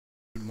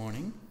Good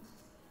morning.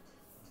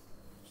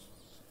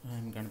 I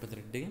am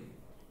KLGREDDY,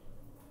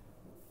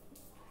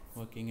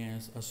 working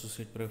as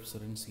Associate Professor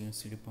in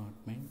CSC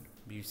Department,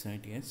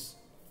 BCITS.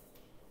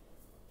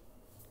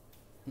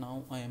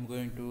 Now I am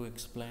going to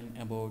explain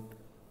about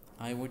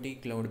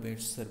IoT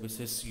cloud-based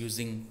services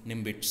using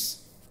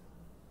Nimbits.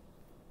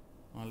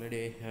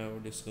 Already I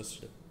have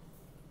discussed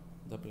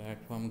the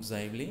platform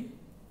Xively.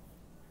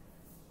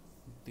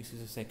 This is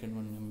the second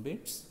one,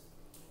 Nimbits.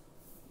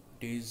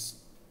 It is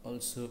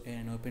also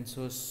an open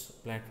source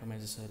platform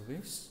as a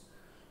service.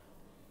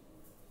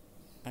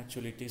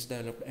 Actually, it is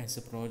developed as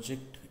a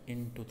project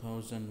in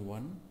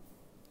 2001,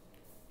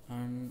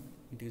 and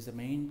it is the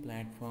main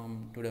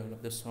platform to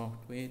develop the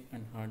software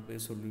and hardware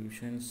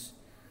solutions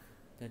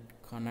that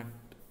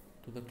connect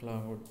to the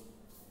cloud.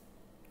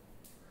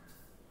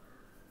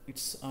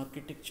 Its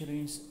architecture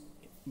is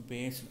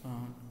based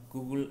on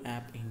Google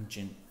App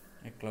Engine,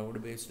 a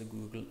cloud-based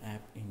Google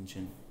App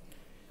Engine,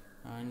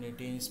 and it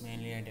is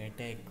mainly a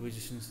data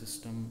acquisition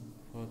system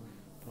for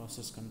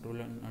process control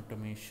and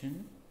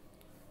automation.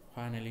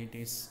 Finally, it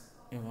is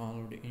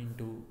evolved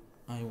into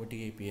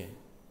IoT API,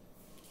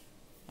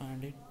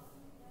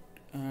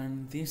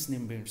 and these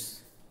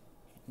Nimbits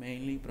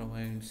mainly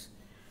provides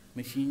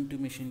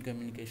machine-to-machine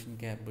communication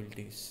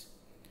capabilities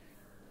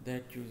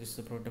that uses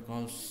the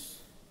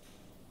protocols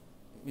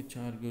which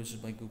are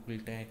used by Google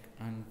Tag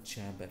and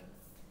Jabber.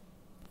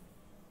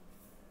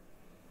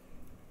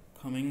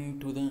 Coming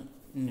to the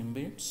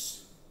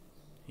Nimbits,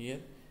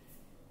 here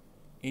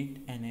it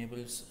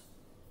enables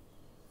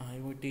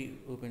IoT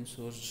open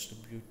source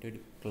distributed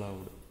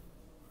cloud.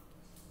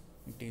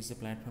 It is a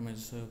platform as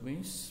a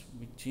service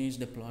which is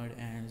deployed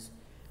as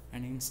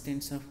an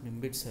instance of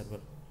Nimbit server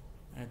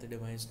at the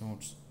device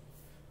nodes.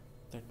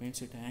 That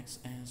means it acts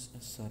as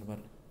a server.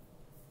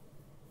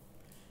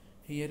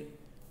 Here,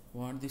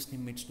 what these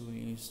Nimbits do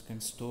is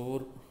can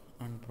store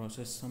and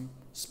process some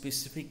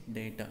specific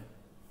data.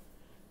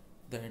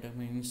 Data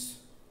means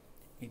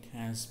it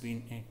has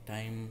been a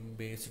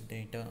time-based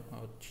data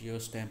or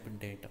geostamped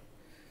data.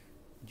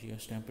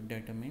 Geostamped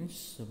data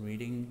means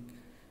reading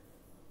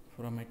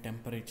from a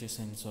temperature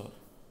sensor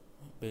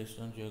based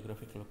on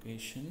geographic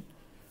location,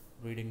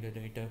 reading the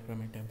data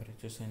from a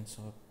temperature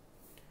sensor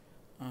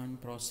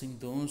and processing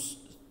those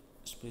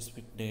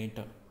specific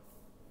data.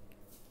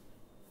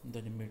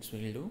 The Nimbits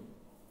will do,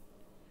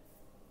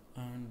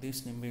 and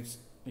these Nimbits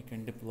we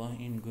can deploy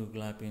in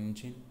Google App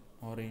Engine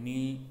or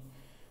any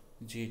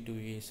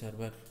J2EE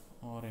server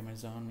or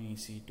Amazon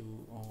EC2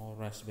 or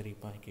Raspberry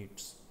Pi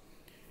kits.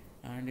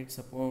 And it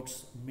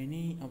supports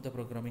many of the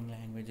programming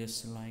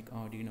languages like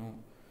Arduino,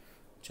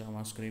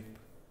 JavaScript,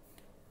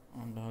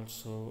 and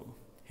also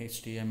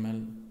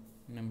HTML,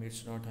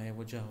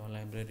 Nimbits.io Java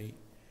library,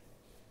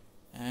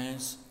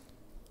 as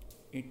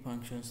it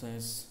functions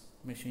as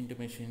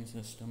machine-to-machine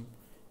system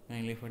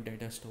mainly for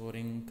data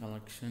storing,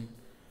 collection,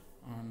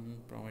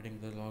 and providing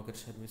the logger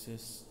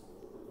services,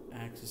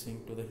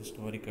 accessing to the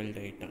historical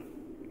data.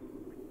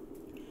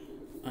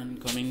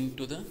 And coming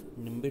to the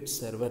Nimbit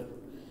server,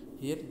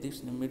 here this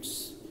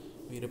Nimbits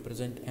we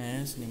represent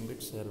as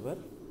Nimbit server.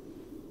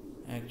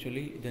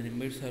 Actually, the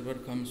Nimbit server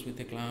comes with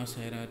a class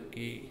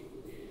hierarchy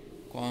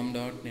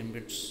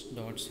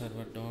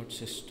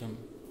com.nimbits.server.system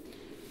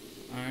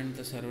and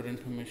the server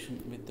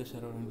information with the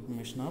server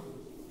information of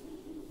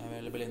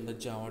available in the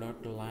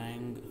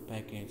java.lang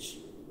package.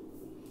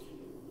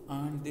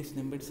 And this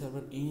Nimbit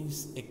server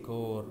is a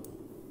core,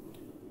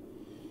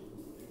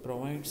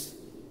 provides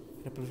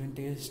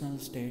representational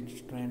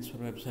state transfer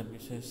web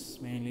services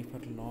mainly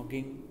for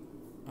logging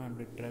and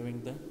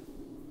retrieving the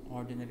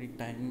ordinary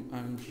time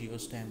and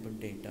geostamped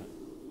data,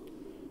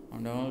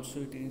 and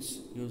also it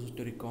is used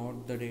to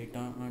record the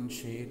data and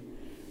share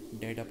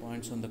data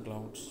points on the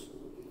clouds.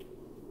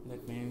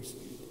 That means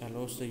it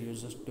allows the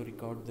users to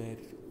record their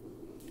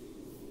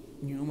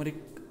numeric,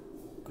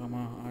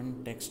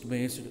 and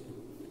text-based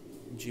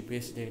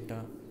GPS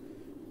data,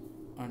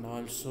 and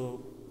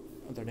also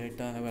the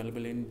data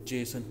available in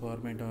JSON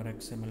format or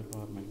XML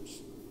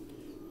formats.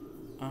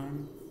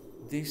 And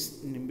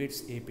this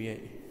Nimbits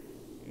API,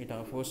 it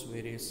offers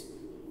various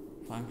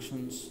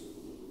functions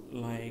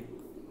like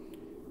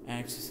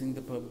accessing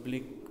the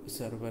public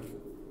server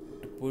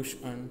to push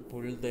and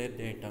pull their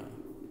data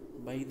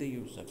by the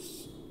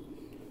users,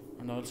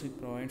 and also it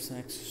provides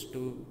access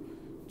to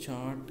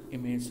chart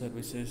image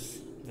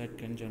services that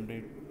can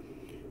generate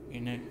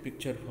in a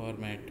picture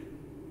format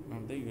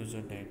of the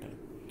user data.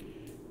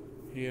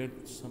 Here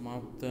some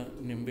of the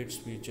Nimbits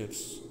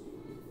features,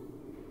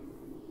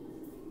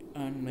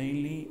 and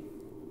mainly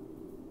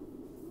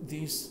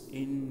these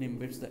in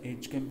Nimbits, the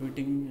edge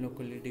computing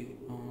locality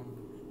on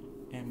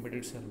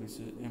embedded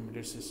services,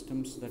 embedded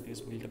systems, that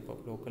is built up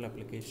of local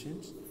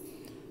applications.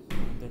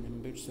 And the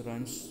Nimbits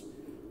runs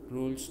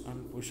rules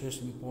and pushes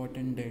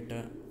important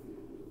data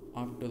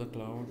up to the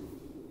cloud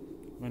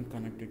when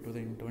connected to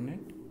the internet,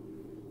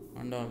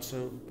 and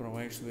also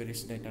provides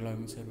various data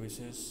logging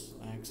services,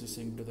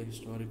 accessing to the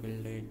historical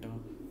data,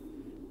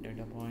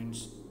 data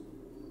points,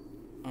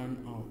 and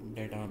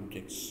data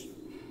objects.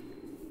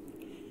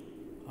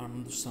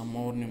 And some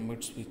more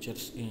Nimbits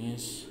features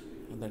is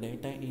the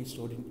data is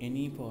stored in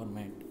any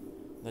format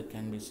that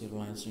can be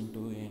serialized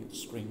into a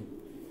string.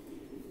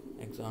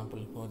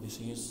 Example for this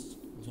is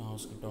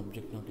JavaScript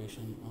object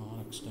notation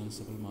or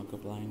extensible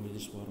markup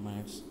languages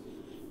formats,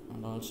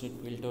 and also it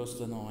filters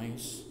the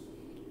noise.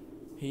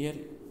 Here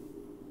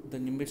the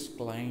Nimbits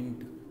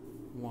client,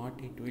 what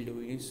it will do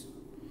is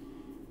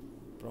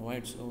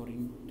provide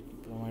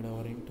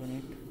our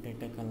internet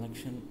data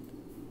collection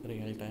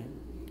real time,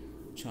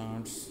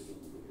 charts,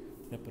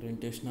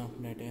 representation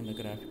of data in the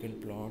graphical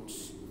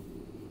plots,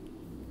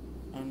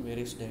 and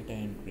various data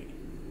entry.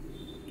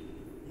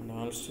 And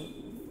also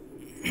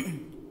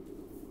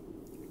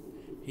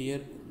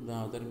here the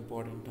other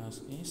important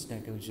task is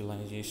data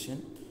visualization.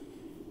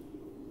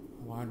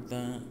 What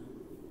the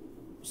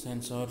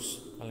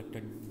sensors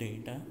collected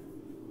data,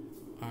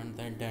 and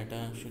that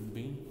data should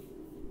be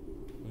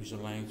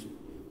visualized,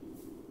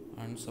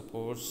 and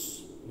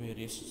supports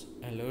various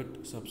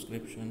alert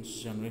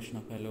subscriptions, generation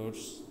of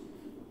alerts,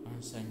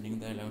 and sending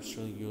the alerts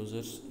to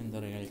users in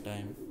the real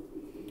time.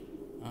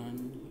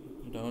 And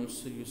it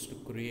also used to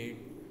create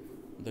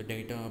the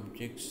data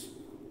objects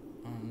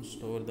and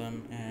store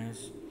them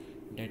as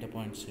data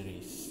point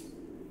series.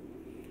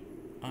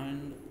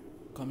 And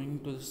coming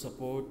to the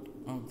support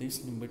of this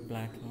Nimbit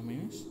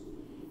platform is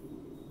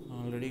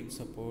already it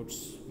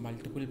supports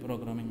multiple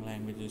programming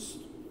languages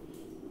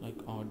like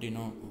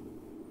Arduino,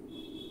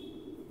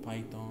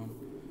 Python,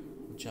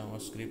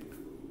 JavaScript,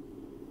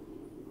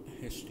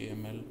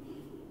 HTML,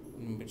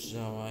 Nimbits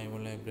Java, IO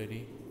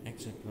library,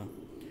 etc.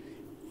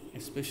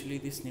 Especially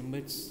this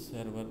Nimbits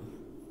server,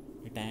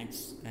 it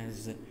acts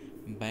as a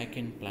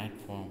backend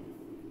platform.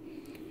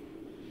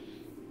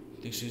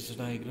 This is a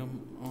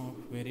diagram of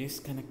various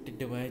connected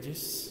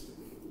devices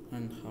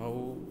and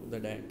how the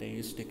data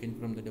is taken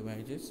from the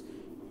devices,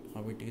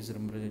 how it is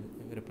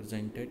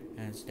represented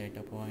as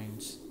data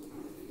points,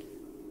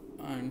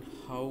 and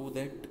how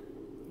that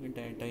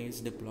data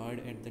is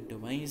deployed at the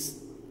device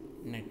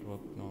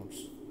network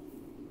nodes,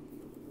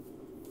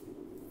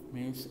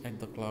 means at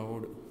the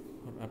cloud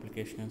or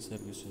application and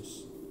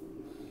services.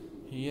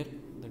 Here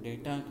the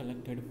data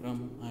collected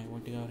from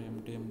IoT or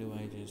M2M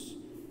devices.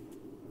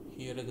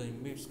 Here the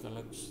Nimbits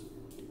collects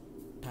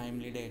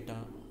timely data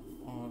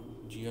or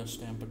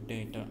geo-stamped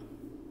data.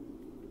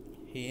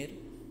 Here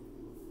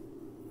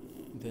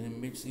the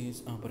Nimbits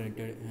is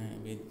operated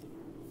with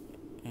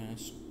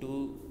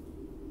two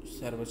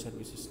server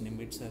services,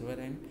 Nimbit server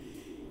and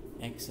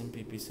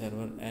XMPP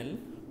server L,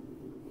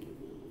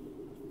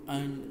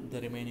 and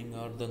the remaining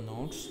are the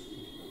nodes,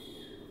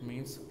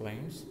 means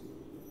clients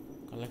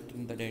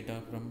collecting the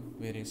data from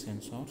various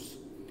sensors,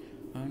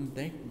 and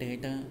that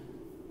data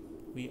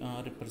we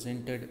are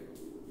represented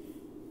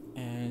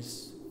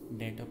as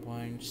data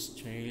points,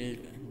 child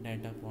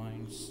data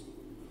points,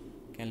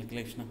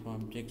 calculation of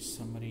objects,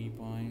 summary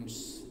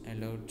points,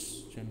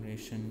 alerts,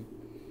 generation,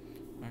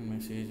 and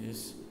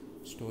messages,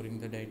 storing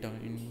the data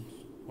in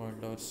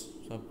folders,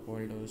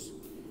 subfolders,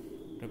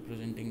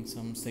 representing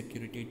some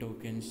security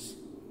tokens.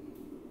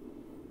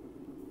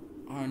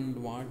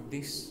 And what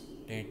this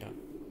data?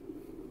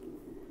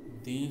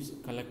 These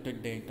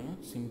collected data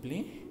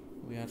simply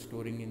we are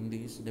storing in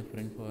these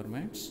different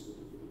formats,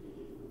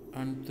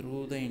 and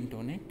through the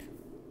internet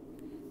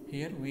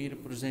here we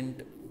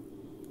represent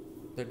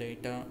the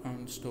data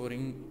and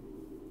storing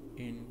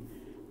in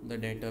the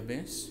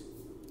database,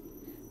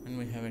 and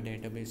we have a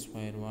database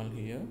firewall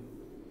here,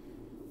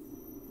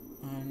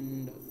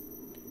 and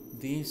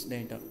these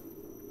data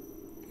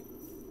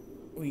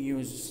we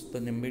use the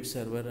Nimbit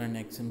server and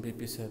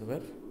XMPP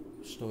server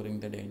storing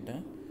the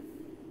data.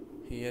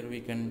 Here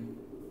we can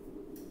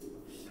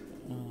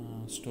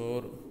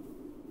store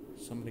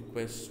some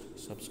requests,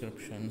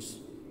 subscriptions,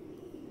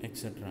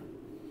 etc.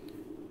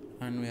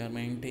 And we are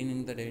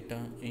maintaining the data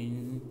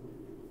in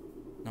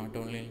not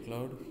only in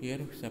cloud. Here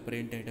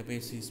separate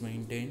database is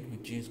maintained,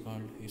 which is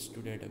called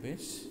H2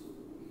 database.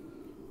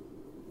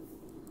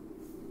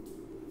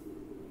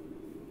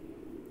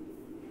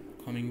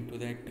 Coming to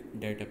that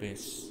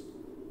database,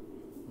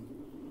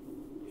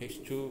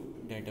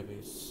 H2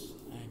 database,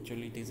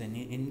 actually it is an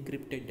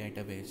encrypted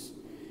database.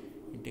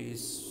 It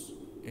is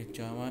a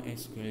Java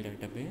SQL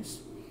database.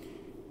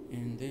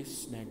 In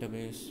this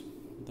database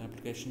the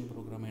application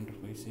program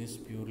interface is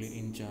purely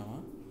in Java,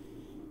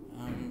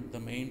 and the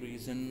main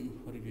reason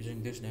for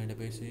using this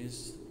database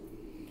is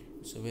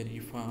it's a very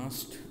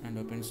fast and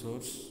open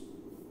source,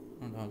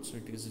 and also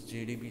it is a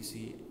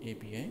JDBC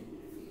API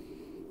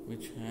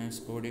which has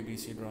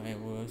CodeABC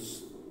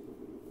drivers,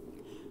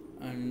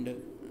 and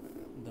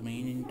the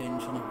main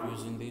intention of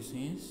using this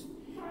is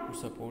it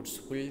supports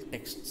full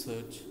text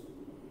search,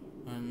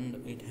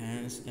 and it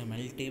has a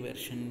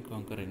multi-version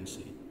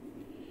concurrency.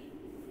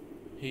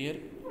 Here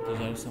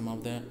these are some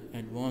of the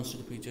advanced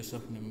features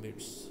of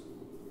Nimbits.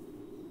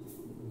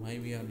 Why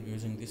we are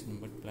using this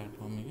Nimbit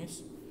platform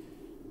is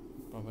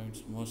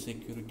provides more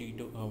security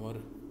to our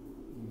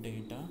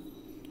data,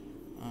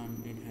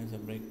 and it has a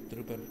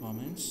breakthrough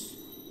performance,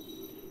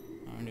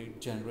 and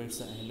it generates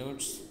the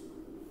alerts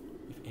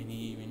if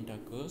any event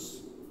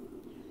occurs,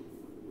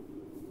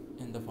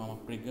 in the form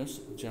of triggers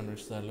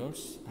generates the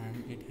alerts,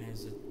 and it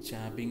has a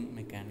jabbing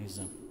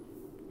mechanism.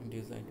 It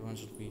is the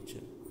advanced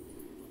feature.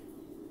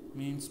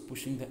 Means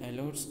pushing the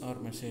alerts or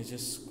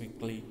messages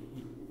quickly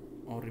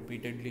or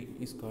repeatedly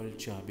is called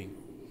jabbing.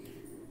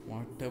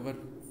 Whatever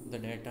the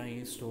data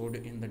is stored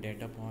in the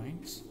data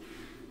points,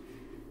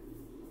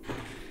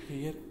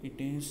 here it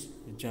is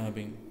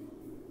jabbing.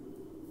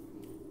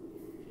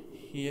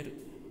 Here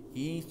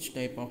each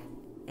type of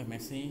a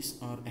message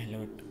or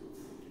alert,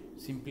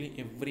 simply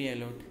every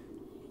alert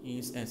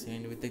is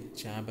assigned with a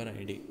jabber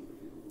ID,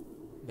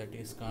 that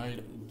is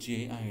called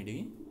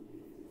JID,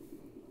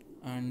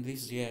 and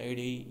this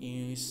JID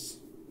is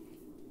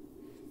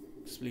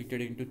split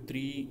into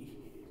three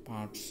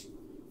parts.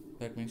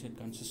 That means it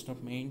consists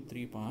of main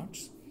three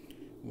parts.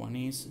 One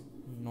is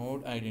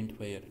node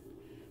identifier,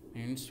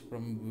 means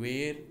from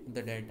where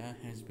the data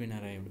has been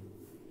arrived.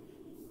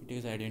 It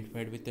is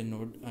identified with the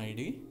node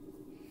ID,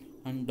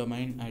 and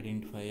domain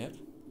identifier,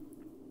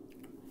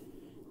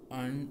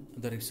 and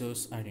the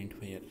resource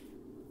identifier.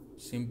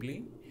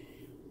 Simply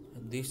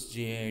this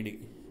JID,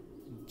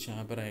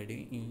 Jabber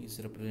ID, is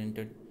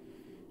represented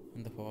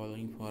in the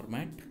following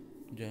format: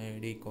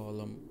 JID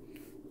column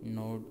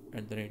node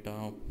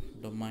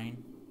 @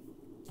 domain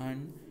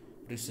and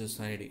resource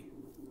ID.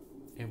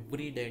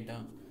 Every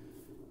data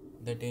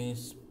that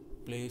is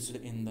placed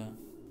in the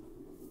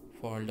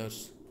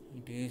folders,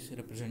 it is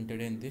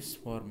represented in this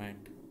format,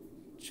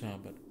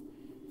 Jabber.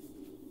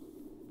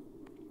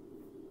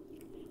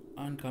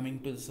 And coming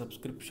to the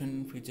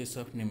subscription features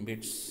of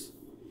Nimbits,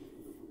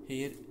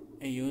 here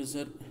a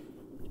user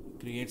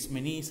creates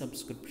many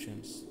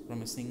subscriptions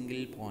from a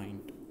single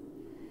point.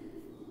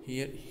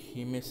 Here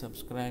he may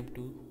subscribe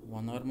to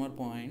one or more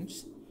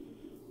points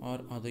or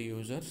other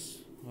users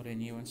or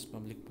anyone's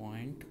public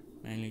point,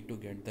 mainly to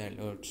get the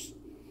alerts.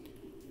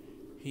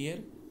 Here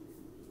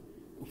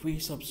if we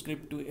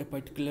subscribe to a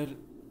particular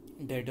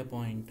data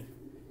point,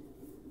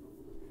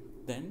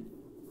 then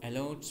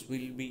alerts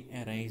will be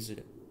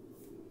erased.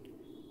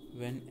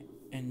 When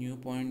a new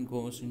point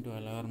goes into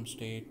alarm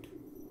state,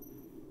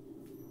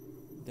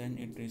 then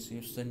it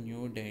receives the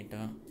new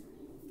data,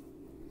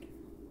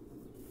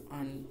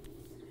 and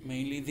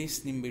mainly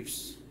these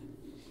Nimbits,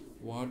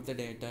 what the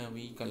data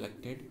we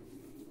collected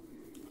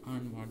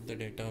and what the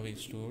data we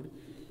stored,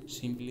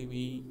 simply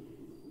we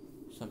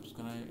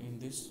subscribe. In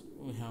this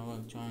we have a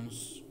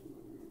chance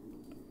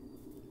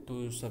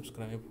to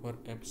subscribe for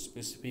a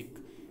specific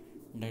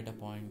data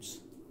points.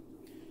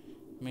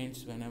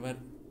 Means whenever,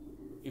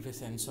 if a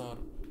sensor,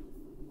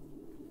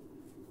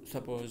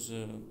 suppose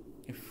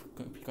if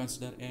we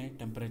consider a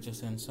temperature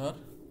sensor,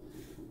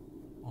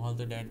 all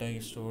the data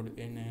is stored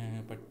in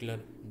a particular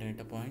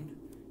data point.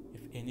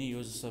 If any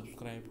user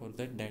subscribe for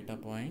that data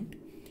point,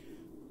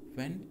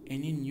 when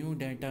any new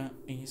data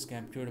is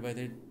captured by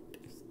the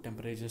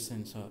temperature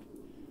sensor,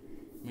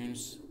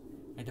 means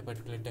at a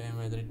particular time,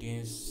 whether it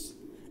is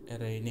a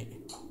rainy,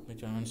 the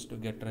chance to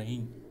get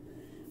rain,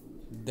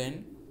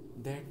 then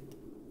that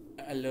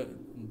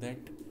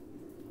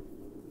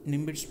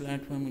Nimbits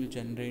platform will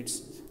generate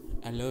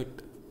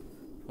alert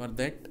for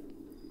that,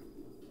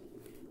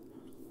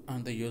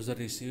 and the user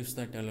receives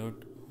that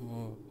alert.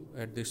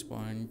 At this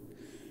point,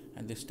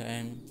 at this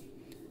time,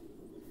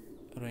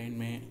 rain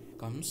may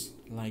comes,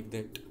 like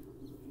that.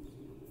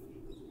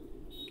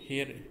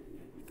 Here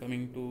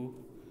coming to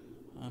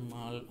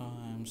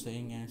I'm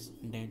saying as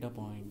data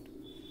point,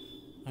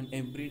 and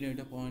every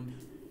data point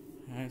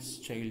has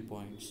child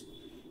points.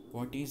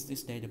 What is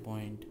this data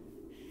point?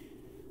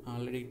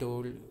 Already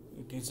told,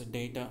 it is a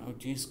data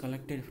which is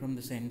collected from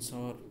the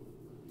sensor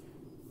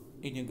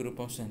in a group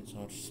of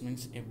sensors.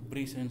 Means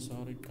every sensor,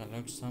 it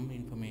collects some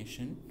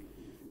information.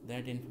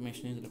 That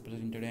information is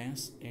represented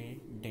as a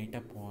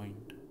data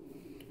point.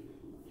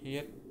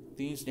 Here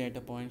these data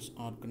points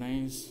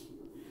organize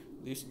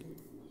this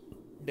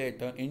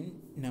data in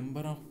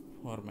number of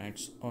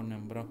formats or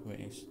number of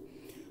ways,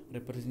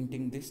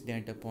 representing this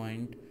data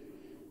point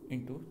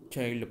into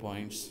child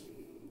points.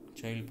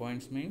 Child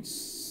points means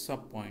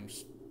sub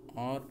points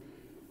or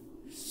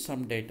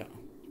some data.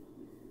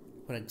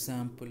 For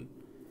example,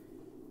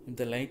 if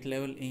the light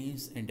level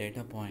is a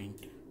data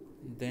point,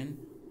 then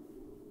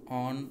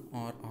on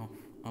or off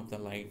of the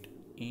light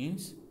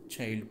is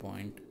child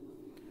point,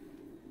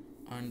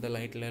 and the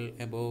light level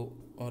above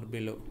or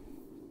below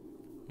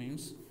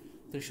means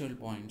threshold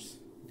points.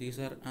 These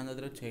are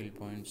another child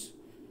points,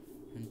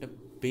 and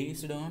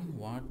based on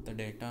what the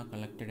data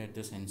collected at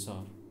the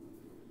sensor,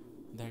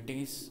 that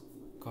is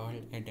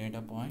called a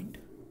data point.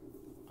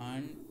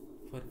 And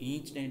for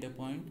each data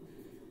point,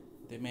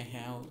 they may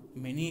have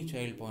many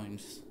child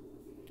points.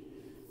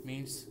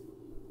 Means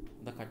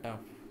the cutoff,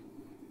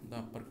 the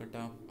upper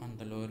cutoff and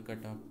the lower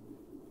cutoff,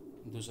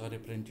 those are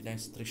represented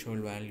as threshold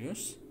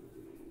values,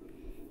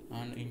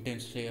 and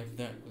intensity of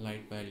the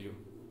light value,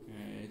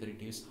 either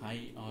it is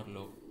high or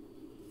low.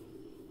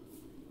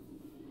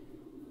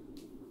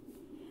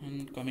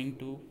 And coming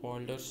to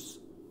folders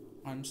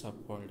and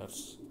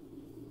subfolders,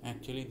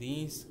 actually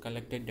these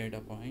collected data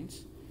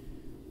points,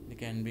 they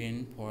can be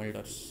in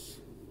folders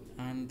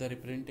and the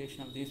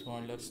representation of these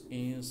folders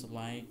is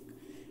like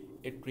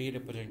a tree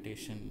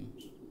representation.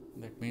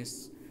 That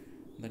means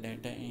the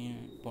data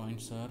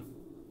points are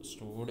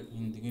stored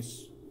in these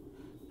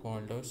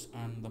folders,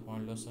 and the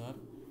folders are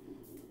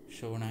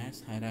shown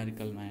as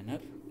hierarchical manner.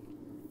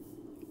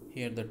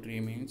 Here the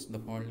tree means the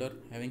folder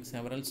having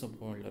several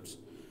subfolders,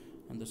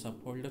 and the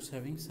subfolders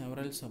having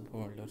several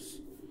subfolders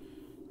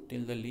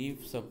till the leaf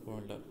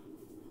subfolder.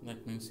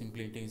 That means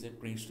simply it is a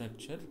tree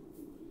structure.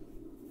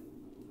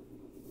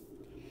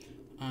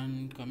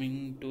 And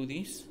coming to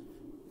this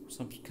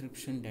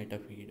subscription data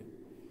feed,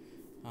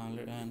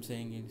 already I am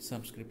saying in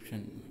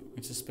subscription,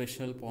 it's a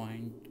special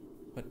point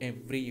for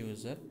every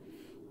user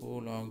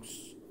who logs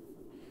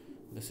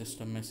the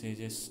system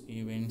messages,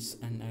 events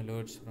and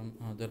alerts from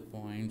other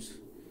points,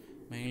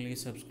 mainly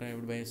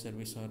subscribed by a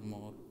service or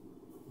more.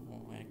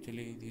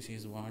 Actually, this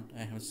is what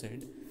I have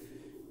said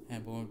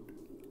about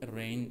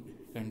rain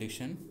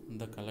condition,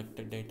 the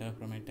collected data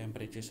from a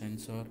temperature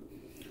sensor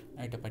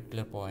at a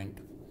particular point.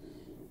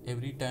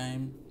 Every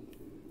time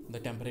the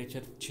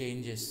temperature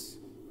changes,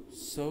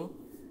 so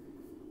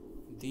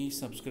the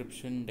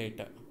subscription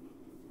data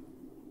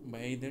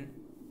by the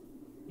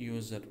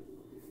user,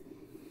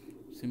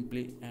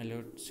 simply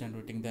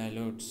generating the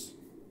alerts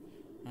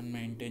and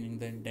maintaining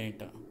the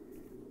data.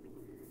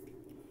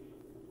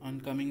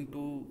 And coming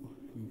to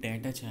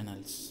data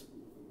channels,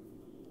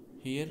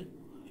 here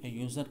a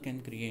user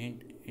can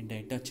create a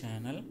data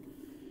channel.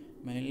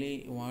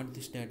 Mainly what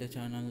this data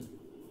channel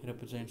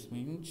represents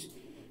means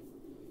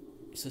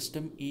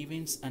system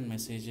events and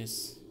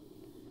messages,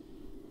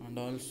 and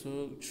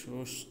also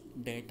shows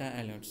data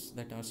alerts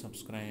that are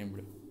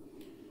subscribed.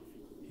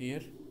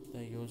 Here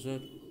the user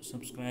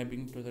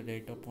subscribing to the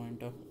data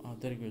point of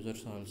other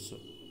users also.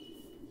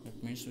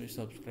 That means we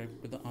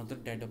subscribe to the other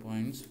data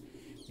points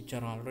which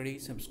are already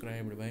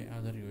subscribed by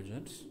other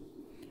users.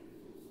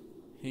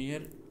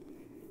 Here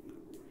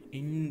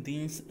in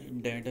these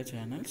data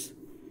channels,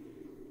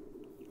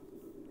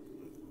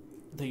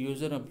 the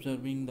user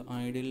observing the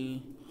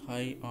idle,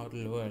 high or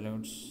low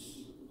alerts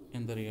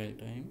in the real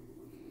time,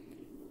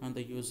 and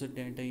the user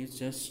data is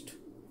just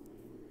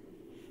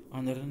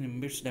under the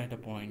Nimbits data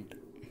point.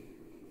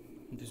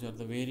 These are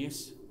the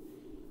various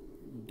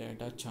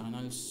data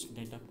channels,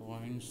 data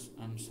points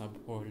and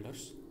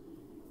subfolders.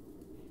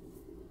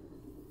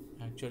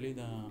 Actually,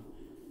 the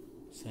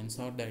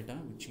sensor data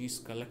which is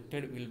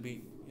collected will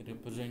be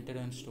represented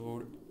and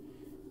stored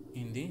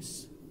in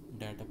these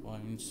data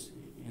points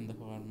in the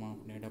form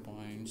of data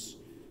points,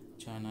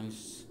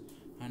 channels,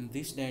 and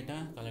this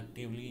data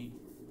collectively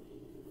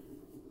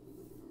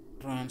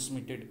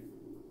transmitted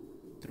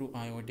through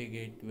IOT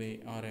gateway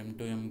or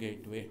M2M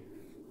gateway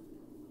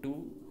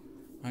to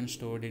and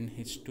stored in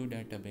H2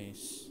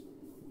 database,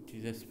 which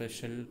is a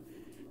special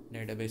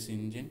database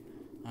engine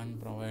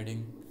and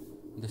providing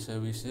the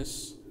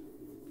services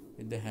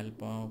with the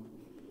help of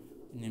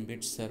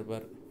Nimbits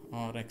server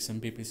or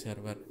XMPP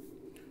server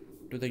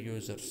to the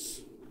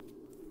users.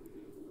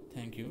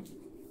 Thank you.